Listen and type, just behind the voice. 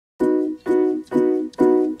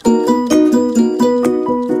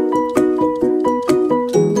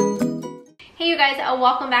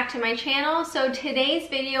welcome back to my channel. So today's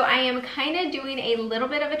video I am kind of doing a little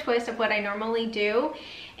bit of a twist of what I normally do,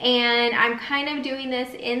 and I'm kind of doing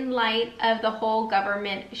this in light of the whole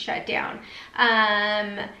government shutdown.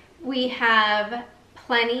 We have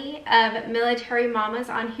plenty of military mamas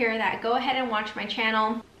on here that go ahead and watch my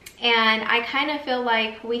channel, and I kind of feel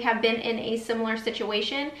like we have been in a similar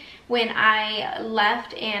situation when I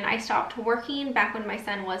left and I stopped working back when my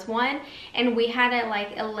son was 1, and we had to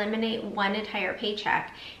like eliminate one entire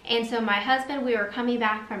paycheck. And so my husband, we were coming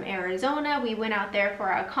back from Arizona, we went out there for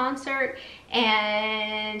a concert,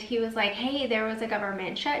 and he was like, hey, there was a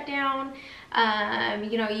government shutdown.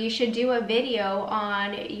 You know, you should do a video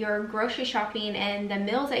on your grocery shopping and the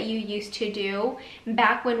meals that you used to do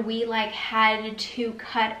back when we like had to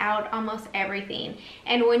cut out almost everything.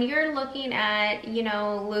 And when you're looking at, you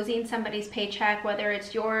know, losing somebody's paycheck, whether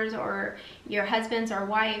it's yours or your husband's or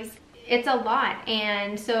wife's, it's a lot.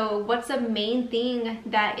 And so what's the main thing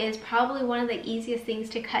that is probably one of the easiest things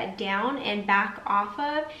to cut down and back off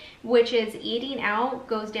of, which is eating out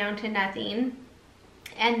goes down to nothing.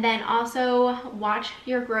 And then also watch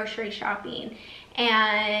your grocery shopping.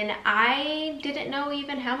 And I didn't know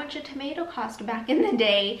even how much a tomato cost back in the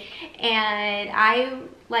day, and I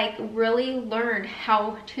like really learned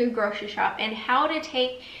how to grocery shop and how to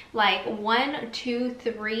take like 1, 2,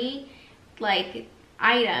 3 like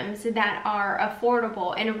items that are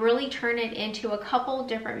affordable and really turn it into a couple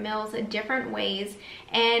different meals in different ways,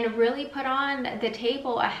 and really put on the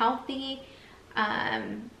table a healthy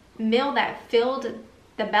meal that filled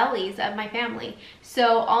the bellies of my family.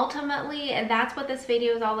 So ultimately, that's what this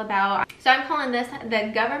video is all about. So I'm calling this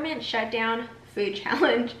the Government Shutdown Food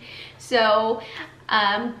Challenge. So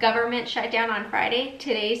government shutdown on Friday.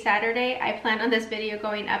 Today's Saturday. I plan on this video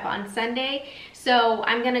going up on Sunday. So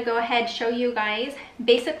I'm gonna go ahead, show you guys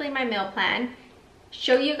basically my meal plan,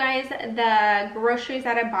 show you guys the groceries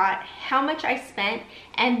that I bought, how much I spent,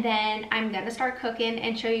 and then I'm gonna start cooking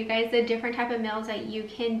and show you guys the different type of meals that you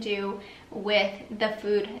can do with the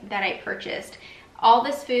food that I purchased. All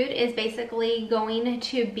this food is basically going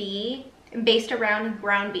to be based around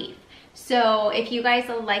ground beef. So if you guys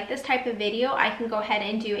like this type of video, I can go ahead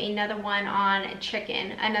and do another one on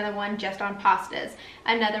chicken, another one just on pastas,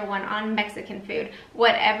 another one on Mexican food,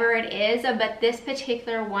 whatever it is. But this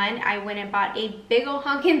particular one, I went and bought a big ol'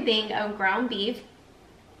 honkin' thing of ground beef,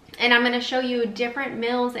 and I'm gonna show you different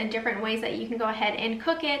meals and different ways that you can go ahead and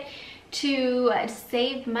cook it to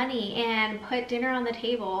save money and put dinner on the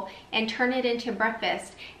table and turn it into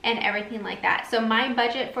breakfast and everything like that. So my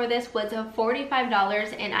budget for this was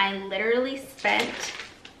 $45, and I literally spent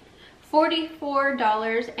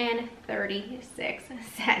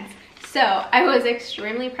 $44.36. So I was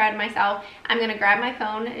extremely proud of myself. I'm gonna grab my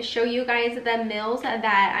phone, show you guys the meals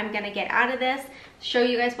that I'm gonna get out of this, show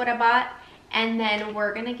you guys what I bought, and then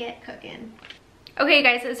we're gonna get cooking. Okay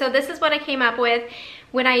guys, so this is what I came up with.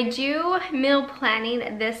 When I do meal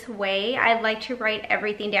planning this way, I like to write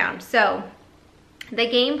everything down. So the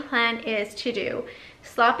game plan is to do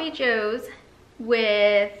sloppy joes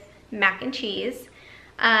with mac and cheese,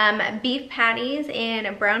 beef patties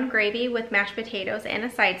and brown gravy with mashed potatoes and a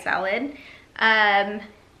side salad, a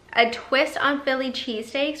twist on Philly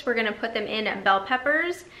cheesesteaks. We're gonna put them in bell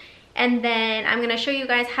peppers. And then I'm gonna show you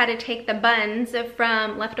guys how to take the buns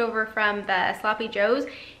from leftover from the sloppy joes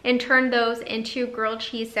and turn those into grilled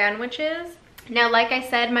cheese sandwiches. Now, like I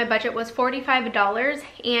said, my budget was $45,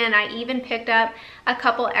 and I even picked up a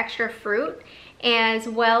couple extra fruit as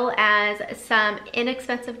well as some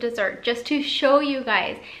inexpensive dessert, just to show you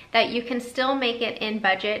guys that you can still make it in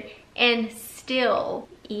budget and still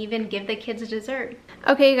even give the kids dessert.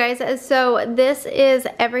 Okay guys, so this is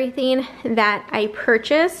everything that I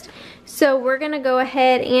purchased. So we're gonna go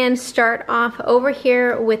ahead and start off over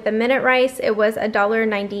here with the minute rice. It was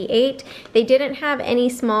 $1.98. They didn't have any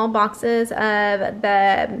small boxes of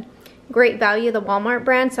the Great Value, the Walmart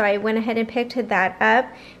brand, so I went ahead and picked that up.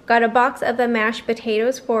 Got a box of the mashed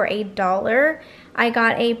potatoes for $1. I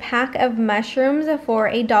got a pack of mushrooms for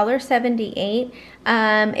 $1.78.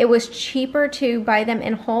 It was cheaper to buy them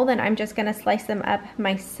in whole than I'm just gonna slice them up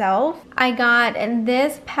myself. I got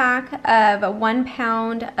this pack of 1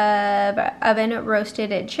 pound of oven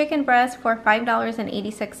roasted chicken breast for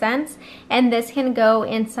 $5.86, and this can go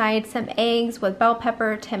inside some eggs with bell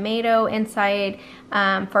pepper, tomato inside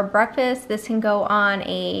for breakfast. This can go on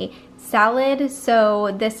a salad,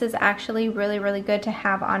 so this is actually really, really good to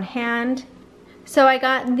have on hand. So I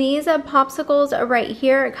got these popsicles right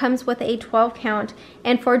here. It comes with a 12 count,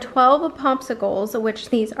 and for 12 popsicles, which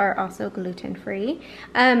these are also gluten-free,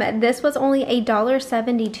 this was only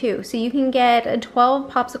 $1.72. So you can get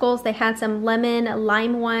 12 popsicles. They had some lemon,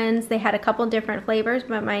 lime ones. They had a couple different flavors,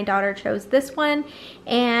 but my daughter chose this one.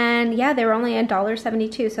 And yeah, they were only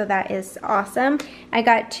 $1.72, so that is awesome. I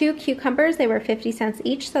got 2 cucumbers. They were 50 cents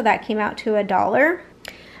each, so that came out to $1.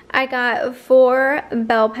 I got 4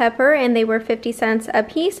 bell pepper and they were 50 cents a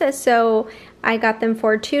piece, so I got them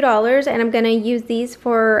for $2, and I'm gonna use these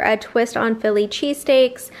for a twist on Philly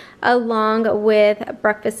cheesesteaks along with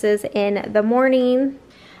breakfasts in the morning.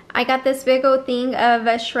 I got this big old thing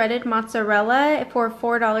of shredded mozzarella for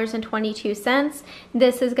 $4.22.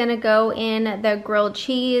 This is gonna go in the grilled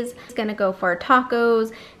cheese. It's gonna go for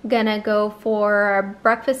tacos, gonna go for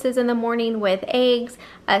breakfasts in the morning with eggs,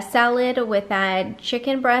 a salad with that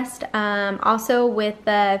chicken breast. Also with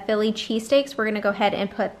the Philly cheesesteaks, we're gonna go ahead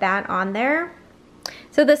and put that on there.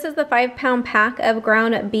 So this is the 5-pound pack of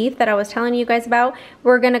ground beef that I was telling you guys about.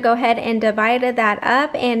 We're gonna go ahead and divide that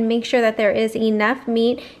up and make sure that there is enough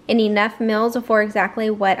meat and enough meals for exactly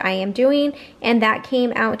what I am doing. And that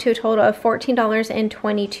came out to a total of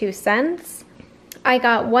 $14.22. I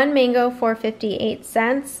got 1 mango for 58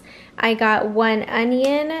 cents. I got 1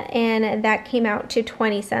 onion, and that came out to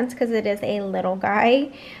 20 cents because it is a little guy.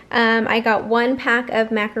 I got 1 pack of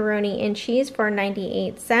macaroni and cheese for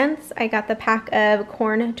 98 cents. I got the pack of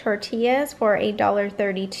corn tortillas for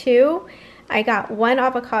 $1.32. I got 1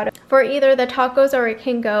 avocado for either the tacos, or it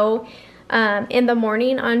can go in the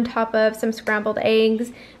morning on top of some scrambled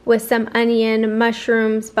eggs with some onion,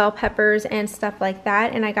 mushrooms, bell peppers, and stuff like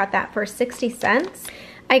that. And I got that for 60 cents.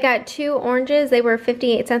 I got 2 oranges. They were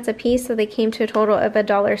 58 cents a piece, so they came to a total of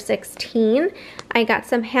 $1.16. I got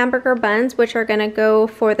some hamburger buns, which are gonna go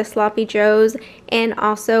for the Sloppy Joes, and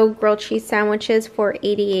also grilled cheese sandwiches for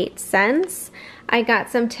 88 cents. I got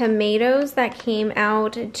some tomatoes that came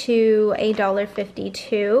out to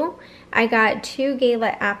 $1.52. I got 2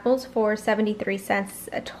 Gala apples for 73 cents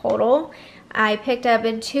a total. I picked up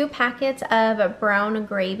 2 packets of brown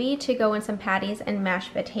gravy to go in some patties and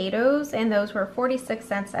mashed potatoes, and those were 46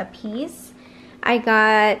 cents a piece. I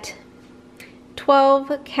got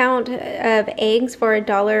 12 count of eggs for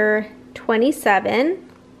 $1.27.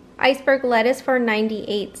 Iceberg lettuce for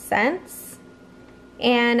 98 cents.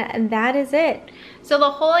 And that is it. So the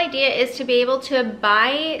whole idea is to be able to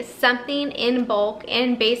buy something in bulk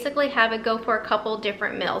and basically have it go for a couple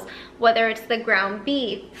different meals, whether it's the ground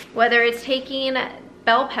beef, whether it's taking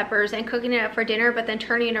bell peppers and cooking it up for dinner, but then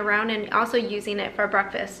turning it around and also using it for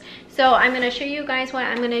breakfast. So I'm gonna show you guys what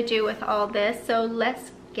I'm gonna do with all this. So let's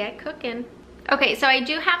get cooking. Okay, so I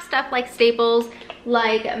do have stuff like staples,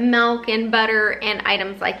 like milk and butter and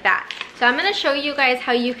items like that. So I'm gonna show you guys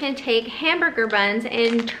how you can take hamburger buns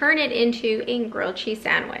and turn it into a grilled cheese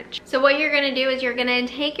sandwich. So what you're gonna do is you're gonna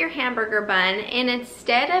take your hamburger bun, and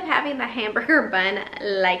instead of having the hamburger bun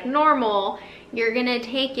like normal, you're gonna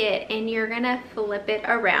take it and you're gonna flip it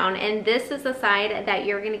around, and this is the side that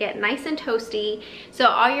you're gonna get nice and toasty. So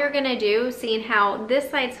all you're gonna do, seeing how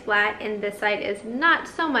this side's flat and this side is not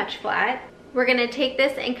so much flat, we're gonna take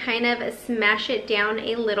this and kind of smash it down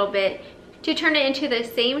a little bit to turn it into the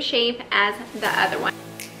same shape as the other one.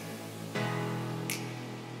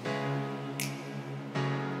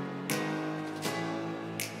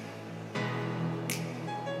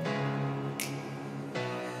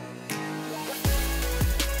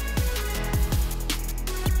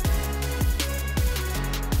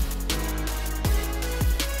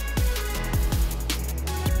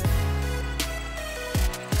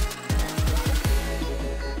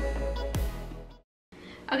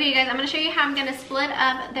 Okay, you guys, I'm gonna show you how I'm gonna split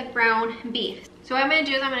up the ground beef. So what I'm gonna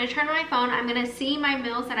do is I'm gonna turn on my phone, I'm gonna see my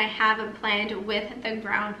meals that I have planned with the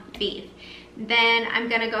ground beef. Then I'm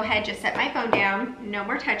gonna go ahead, just set my phone down, no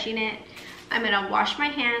more touching it. I'm gonna wash my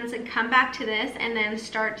hands and come back to this and then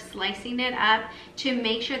start slicing it up to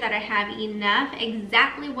make sure that I have enough,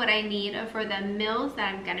 exactly what I need for the meals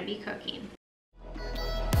that I'm gonna be cooking.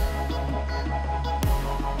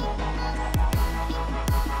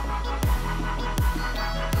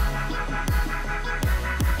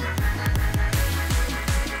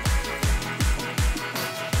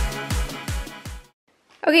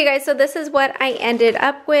 Okay guys, so this is what I ended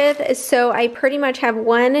up with. So I pretty much have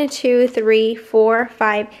 1, 2, 3, 4,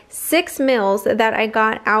 5, 6 meals that I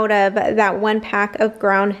got out of that 1 pack of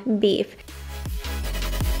ground beef.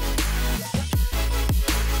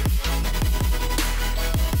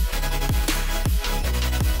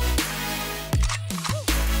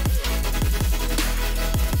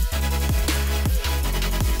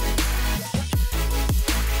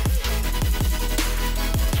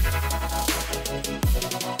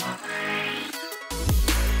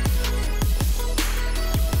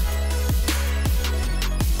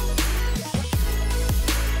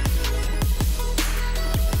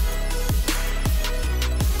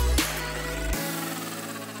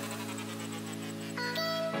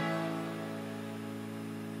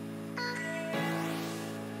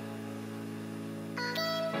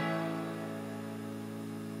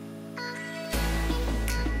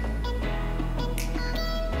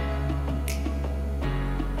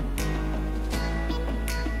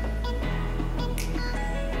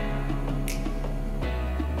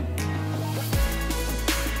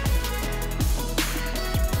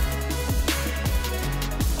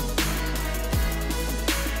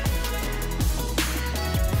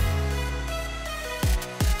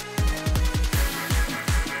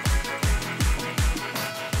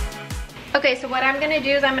 Okay, so what I'm gonna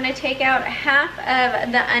do is I'm gonna take out half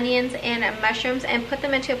of the onions and mushrooms and put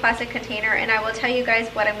them into a plastic container, and I will tell you guys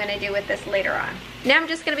what I'm gonna do with this later on. Now I'm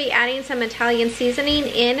just gonna be adding some Italian seasoning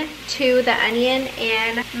into the onion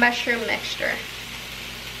and mushroom mixture.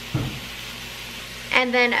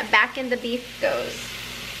 And then back in the beef goes.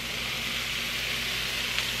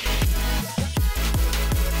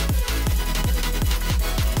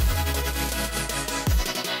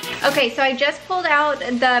 Okay, so I just pulled out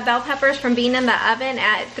the bell peppers from being in the oven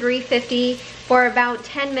at 350 for about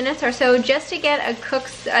 10 minutes or so, just to get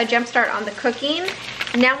a jump start on the cooking.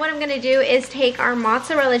 Now what I'm gonna do is take our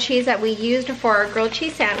mozzarella cheese that we used for our grilled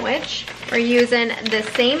cheese sandwich. We're using the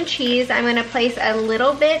same cheese. I'm gonna place a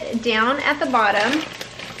little bit down at the bottom.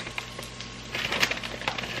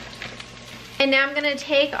 And now I'm gonna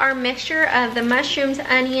take our mixture of the mushrooms,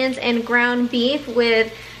 onions, and ground beef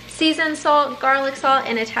with seasoned salt, garlic salt,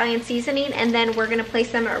 and Italian seasoning, and then we're gonna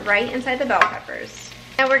place them right inside the bell peppers.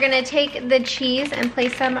 Now we're gonna take the cheese and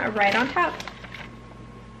place them right on top.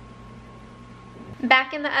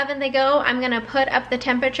 Back in the oven they go. I'm gonna put up the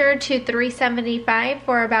temperature to 375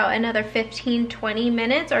 for about another 15-20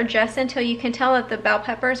 minutes, or just until you can tell that the bell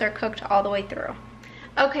peppers are cooked all the way through.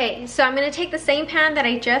 Okay, so I'm gonna take the same pan that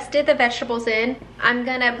I just did the vegetables in. I'm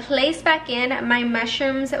gonna place back in my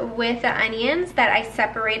mushrooms with the onions that I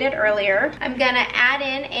separated earlier. I'm gonna add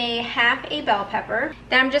in half a bell pepper.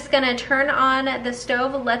 Then I'm just gonna turn on the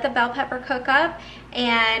stove, let the bell pepper cook up,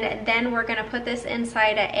 and then we're gonna put this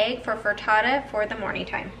inside an egg for frittata for the morning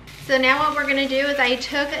time. So now what we're gonna do is I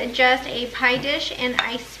took just a pie dish and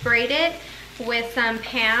I sprayed it with some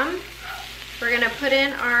Pam. We're gonna put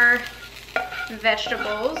in our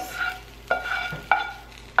vegetables,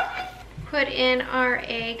 put in our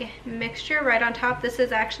egg mixture right on top. This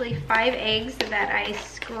is actually 5 eggs that I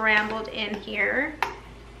scrambled in here.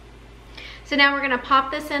 So now we're gonna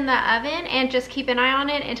pop this in the oven and just keep an eye on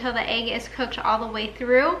it until the egg is cooked all the way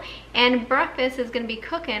through, and breakfast is gonna be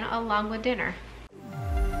cooking along with dinner.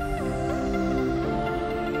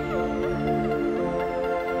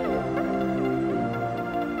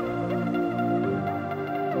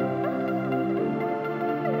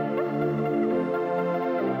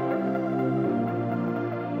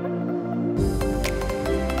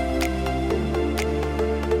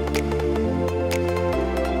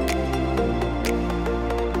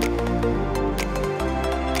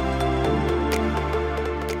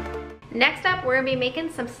 Next up, we're gonna be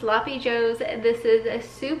making some sloppy joes. This is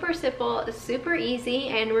super simple, super easy,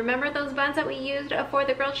 and remember those buns that we used for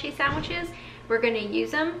the grilled cheese sandwiches? We're gonna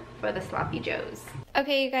use them for the sloppy joes.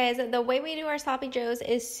 Okay, you guys, the way we do our sloppy joes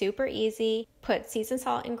is super easy. Put seasoned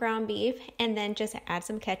salt and ground beef, and then just add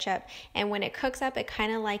some ketchup. And when it cooks up, it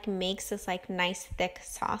kind of like makes this like nice thick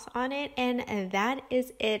sauce on it. And that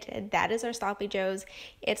is it. That is our sloppy joes.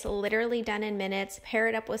 It's literally done in minutes. Pair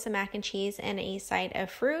it up with some mac and cheese and a side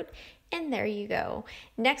of fruit, and there you go.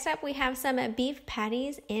 Next up, we have some beef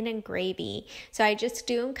patties in gravy. So I just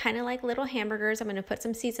do them kind of like little hamburgers. I'm gonna put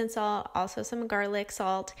some seasoned salt, also some garlic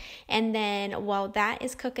salt. And then while that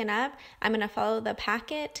is cooking up, I'm gonna follow the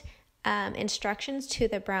packet instructions to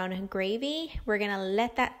the brown gravy. We're gonna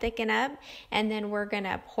let that thicken up, and then we're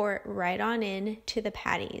gonna pour it right on in to the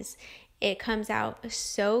patties. It comes out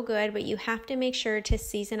so good, but you have to make sure to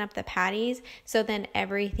season up the patties so then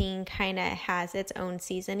everything kind of has its own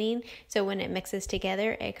seasoning. So when it mixes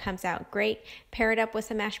together, it comes out great. Pair it up with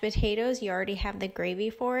some mashed potatoes. You already have the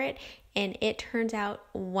gravy for it, and it turns out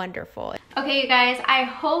wonderful. Okay, you guys, I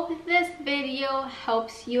hope this video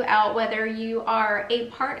helps you out, whether you are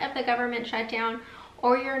a part of the government shutdown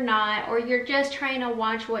or you're not, or you're just trying to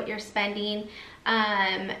watch what you're spending.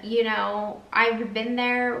 You know, I've been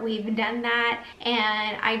there, we've done that,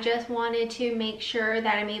 and I just wanted to make sure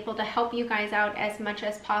that I'm able to help you guys out as much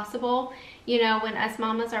as possible. You know, when us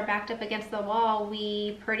mamas are backed up against the wall,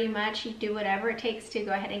 we pretty much do whatever it takes to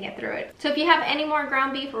go ahead and get through it. So if you have any more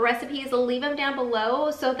ground beef recipes, leave them down below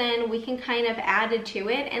so then we can kind of add it to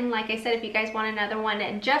it. And like I said, if you guys want another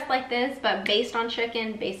one just like this, but based on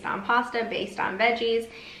chicken, based on pasta, based on veggies,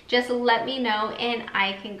 just let me know and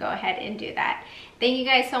I can go ahead and do that. Thank you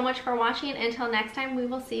guys so much for watching. Until next time, we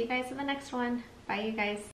will see you guys in the next one. Bye, you guys.